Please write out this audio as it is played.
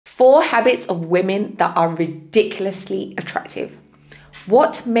4 habits of women that are ridiculously attractive.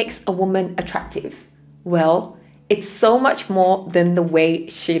 What makes a woman attractive? Well, it's so much more than the way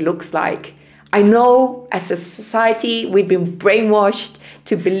she looks like. I know as a society, we've been brainwashed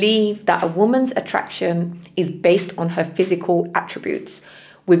to believe that a woman's attraction is based on her physical attributes.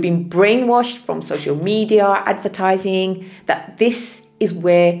 We've been brainwashed from social media, advertising, that this is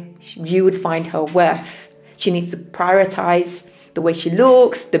where you would find her worth. She needs to prioritize the way she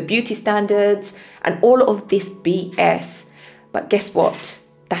looks, the beauty standards, and all of this BS. But guess what?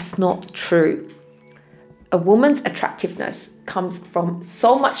 That's not true. A woman's attractiveness comes from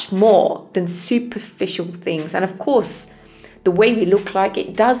so much more than superficial things. And of course, the way we look like,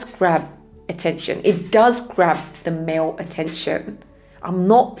 it does grab attention. It does grab the male attention. I'm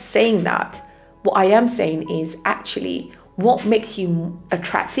not saying that. What I am saying is actually what makes you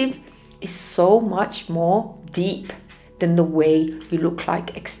attractive is so much more deep than the way you look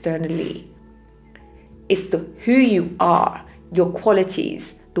like externally. It's who you are, your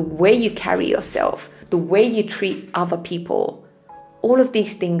qualities, the way you carry yourself, the way you treat other people. All of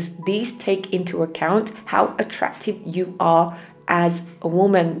these things, these take into account how attractive you are as a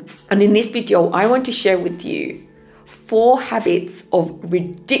woman. And in this video, I want to share with you 4 habits of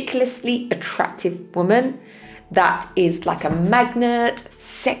ridiculously attractive women that is like a magnet,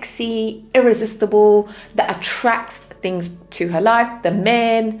 sexy, irresistible, that attracts things to her life, the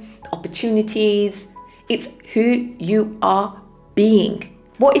men, opportunities. It's who you are being.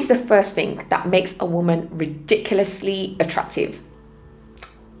 What is the first thing that makes a woman ridiculously attractive?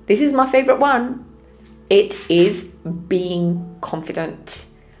 This is my favorite one. It is being confident.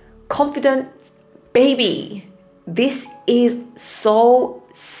 Confident, baby. This is so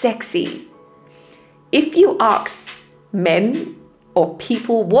sexy. If you ask men or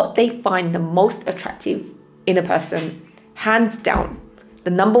people what they find the most attractive in a person, hands down, the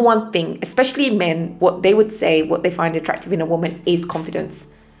number one thing, especially men, what they would say, what they find attractive in a woman is confidence.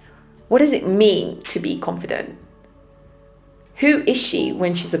 What does it mean to be confident? Who is she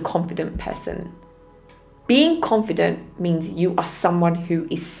when she's a confident person? Being confident means you are someone who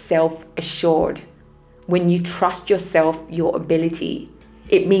is self-assured. When you trust yourself, your ability,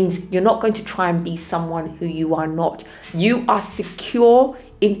 it means you're not going to try and be someone who you are not. You are secure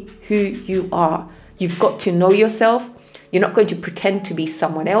in who you are. You've got to know yourself. You're not going to pretend to be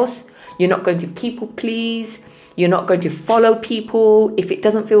someone else. You're not going to people please. You're not going to follow people if it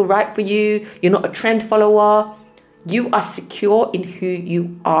doesn't feel right for you. You're not a trend follower. You are secure in who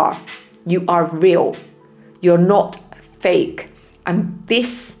you are. You are real. You're not fake. And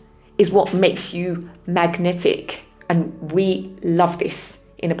this is what makes you magnetic. And we love this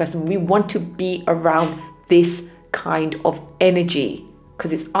in a person. We want to be around this kind of energy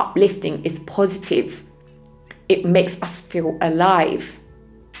because it's uplifting, it's positive. It makes us feel alive.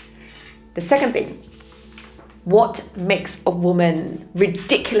 The second thing, what makes a woman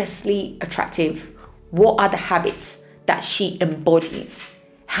ridiculously attractive? What are the habits that she embodies?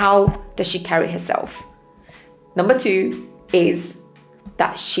 How does she carry herself? Number 2 is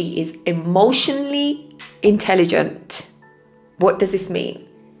that she is emotionally intelligent. What does this mean?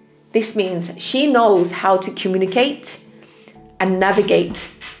 This means she knows how to communicate and navigate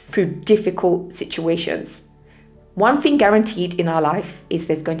through difficult situations. One thing guaranteed in our life is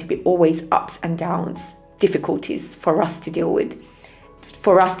there's going to be always ups and downs, difficulties for us to deal with.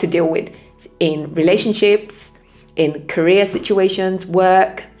 In relationships, in career situations,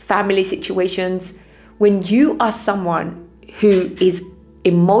 work, family situations. When you are someone who is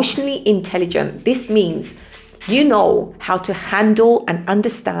emotionally intelligent, this means you know how to handle and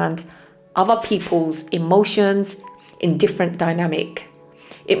understand other people's emotions in different dynamic.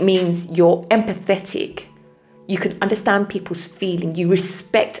 It means you're empathetic. You can understand people's feeling. You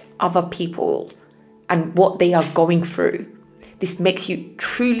respect other people and what they are going through. This makes you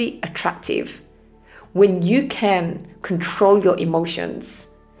truly attractive. When you can control your emotions,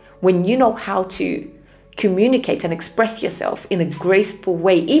 when you know how to communicate and express yourself in a graceful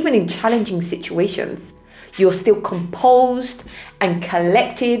way, even in challenging situations, you're still composed and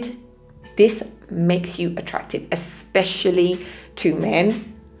collected. This makes you attractive, especially to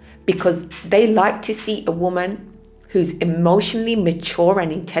men, because they like to see a woman who's emotionally mature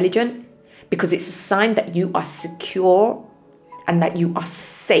and intelligent, because it's a sign that you are secure and that you are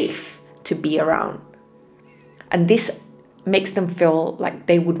safe to be around. And this makes them feel like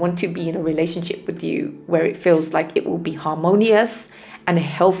they would want to be in a relationship with you where it feels like it will be harmonious and a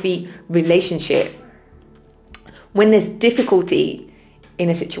healthy relationship. When there's difficulty in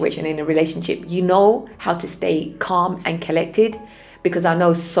a situation, in a relationship, you know how to stay calm and collected, because I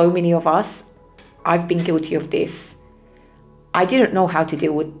know so many of us, I've been guilty of this. I didn't know how to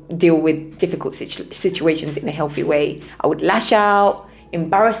deal with difficult situations in a healthy way. I would lash out,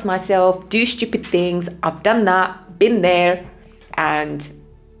 embarrass myself, do stupid things. I've done that, been there, and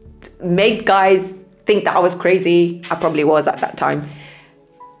made guys think that I was crazy. I probably was at that time.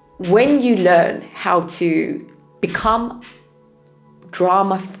 When you learn how to become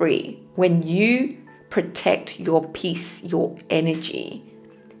drama-free, when you protect your peace, your energy,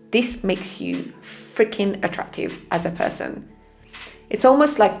 this makes you freaking attractive as a person. It's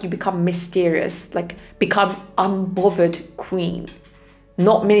almost like you become mysterious, like become unbothered queen.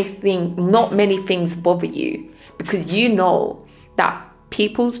 Not many things bother you because you know that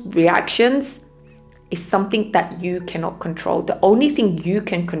people's reactions is something that you cannot control. The only thing you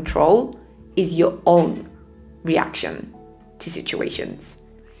can control is your own reaction to situations.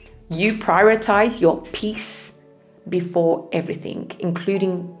 You prioritize your peace before everything,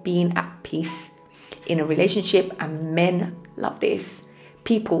 including being at peace in a relationship, and men love this.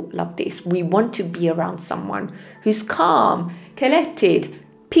 People love this. We want to be around someone who's calm, collected,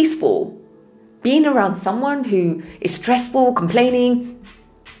 peaceful. Being around someone who is stressful, complaining,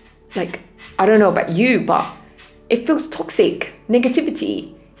 like, I don't know about you, but it feels toxic,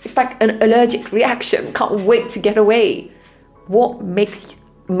 negativity. It's like an allergic reaction. Can't wait to get away. What makes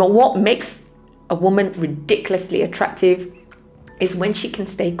a woman ridiculously attractive is when she can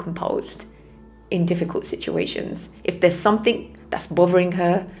stay composed in difficult situations. If there's something that's bothering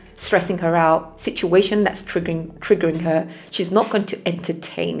her, stressing her out, situation that's triggering her, she's not going to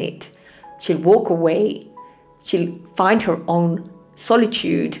entertain it. She'll walk away. She'll find her own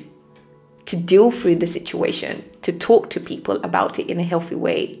solitude to deal through the situation, to talk to people about it in a healthy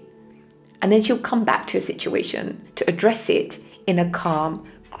way. And then she'll come back to a situation to address it in a calm,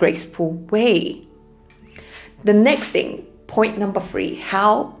 graceful way. The next thing, point number 3,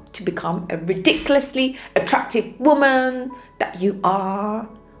 how to become a ridiculously attractive woman that you are.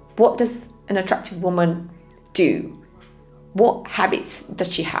 What does an attractive woman do? What habits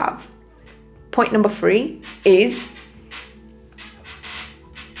does she have? Point number 3 is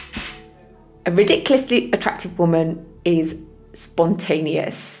a ridiculously attractive woman is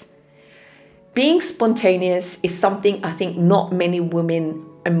spontaneous. Being spontaneous is something I think not many women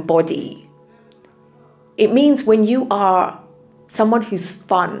embody. It means when you are someone who's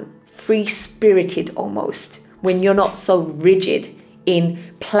fun, free-spirited almost, when you're not so rigid in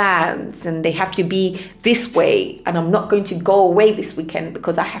plans and they have to be this way and I'm not going to go away this weekend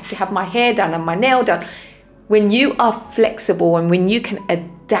because I have to have my hair done and my nail done. When you are flexible and when you can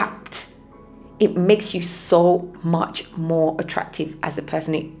adapt, it makes you so much more attractive as a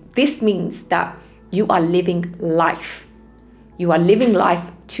person. This means that you are living life. You are living life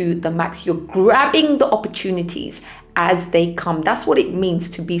to the max. You're grabbing the opportunities as they come. That's what it means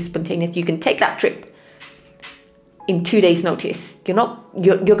to be spontaneous. You can take that trip in 2 days' notice.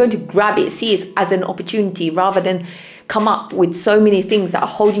 You're going to grab it, see it as an opportunity rather than come up with so many things that are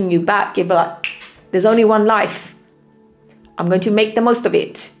holding you back. You're like, there's only one life. I'm going to make the most of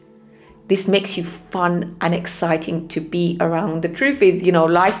it. This makes you fun and exciting to be around. The truth is,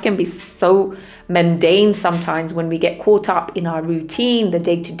 life can be so mundane sometimes when we get caught up in our routine, the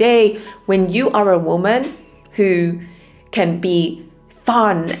day-to-day. When you are a woman who can be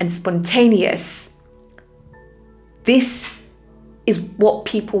fun and spontaneous, this is what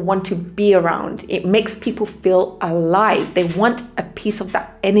people want to be around. It makes people feel alive. They want a piece of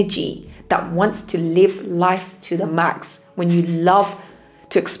that energy that wants to live life to the max. When you love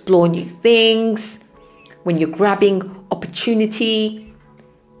to explore new things, when you're grabbing opportunity,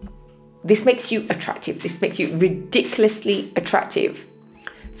 this makes you attractive. This makes you ridiculously attractive.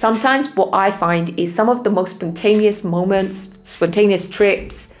 Sometimes what I find is some of the most spontaneous moments, spontaneous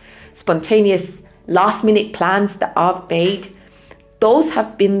trips, spontaneous last minute plans that I've made, those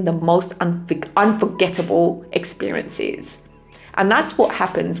have been the most unforgettable experiences. And that's what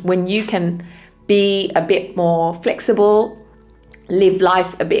happens when you can be a bit more flexible, live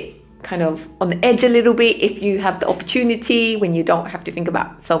life a bit kind of on the edge a little bit if you have the opportunity, when you don't have to think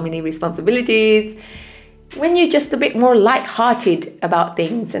about so many responsibilities, when you're just a bit more light-hearted about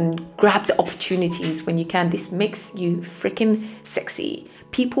things and grab the opportunities when you can. This makes you freaking sexy.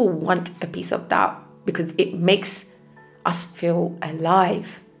 People want a piece of that because it makes us feel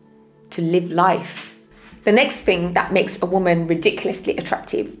alive to live life. The next thing that makes a woman ridiculously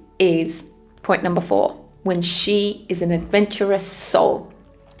attractive is point number 4. When she is an adventurous soul.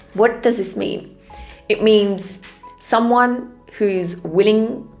 What does this mean? It means someone who's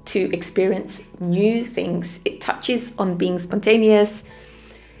willing to experience new things. It touches on being spontaneous,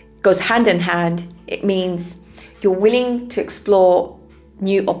 goes hand in hand. It means you're willing to explore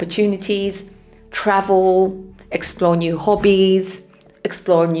new opportunities, travel, explore new hobbies,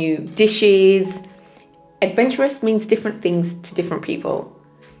 explore new dishes. Adventurous means different things to different people.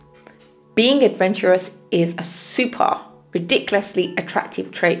 Being adventurous is a super ridiculously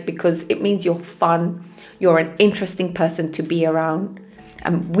attractive trait because it means you're fun, you're an interesting person to be around.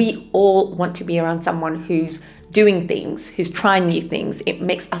 And we all want to be around someone who's doing things, who's trying new things. It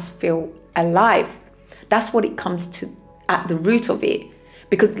makes us feel alive. That's what it comes to at the root of it.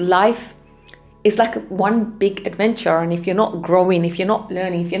 Because life is like one big adventure. And if you're not growing, if you're not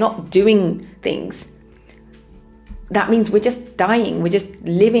learning, if you're not doing things, that means we're just dying. We're just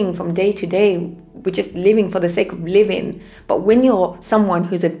living from day to day. We're just living for the sake of living. But when you're someone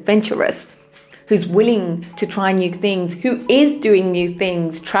who's adventurous, who's willing to try new things, who is doing new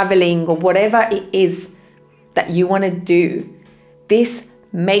things, traveling or whatever it is that you want to do, this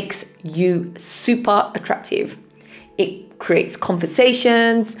makes you super attractive. It creates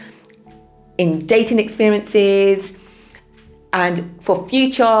conversations in dating experiences, and for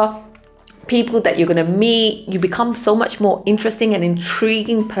future people that you're going to meet, you become so much more interesting and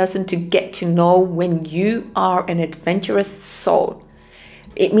intriguing person to get to know when you are an adventurous soul.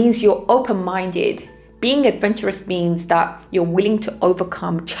 It means you're open-minded. Being adventurous means that you're willing to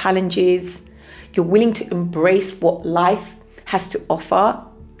overcome challenges. You're willing to embrace what life has to offer.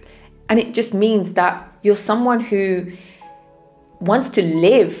 And it just means that you're someone who wants to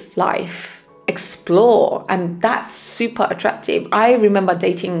live life, explore, and that's super attractive. I remember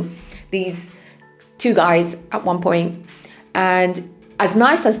dating these two guys at one point, and as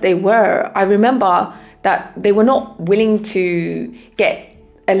nice as they were, I remember that they were not willing to get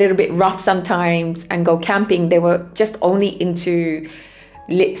a little bit rough sometimes and go camping. They were just only into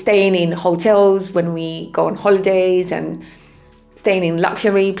staying in hotels when we go on holidays and staying in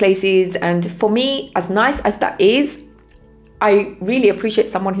luxury places. And for me, as nice as that is, I really appreciate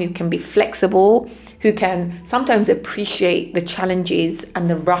someone who can be flexible, who can sometimes appreciate the challenges and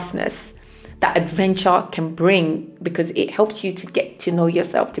the roughness that adventure can bring, because it helps you to get to know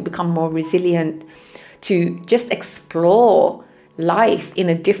yourself, to become more resilient, to just explore life in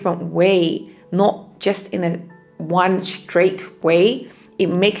a different way, not just in a one straight way. It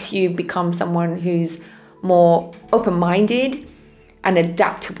makes you become someone who's more open-minded and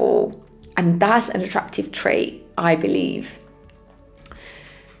adaptable, and that's an attractive trait, I believe.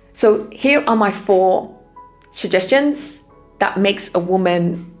 So here are my 4 suggestions that makes a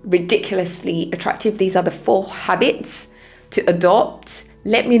woman ridiculously attractive. These are the 4 habits to adopt.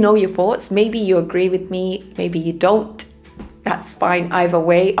 Let me know your thoughts. Maybe you agree with me, maybe you don't. That's fine either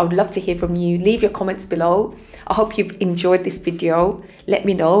way. I would love to hear from you. Leave your comments below. I hope you've enjoyed this video. Let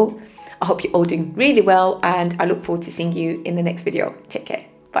me know. I hope you're all doing really well, and I look forward to seeing you in the next video. Take care.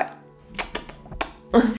 Bye.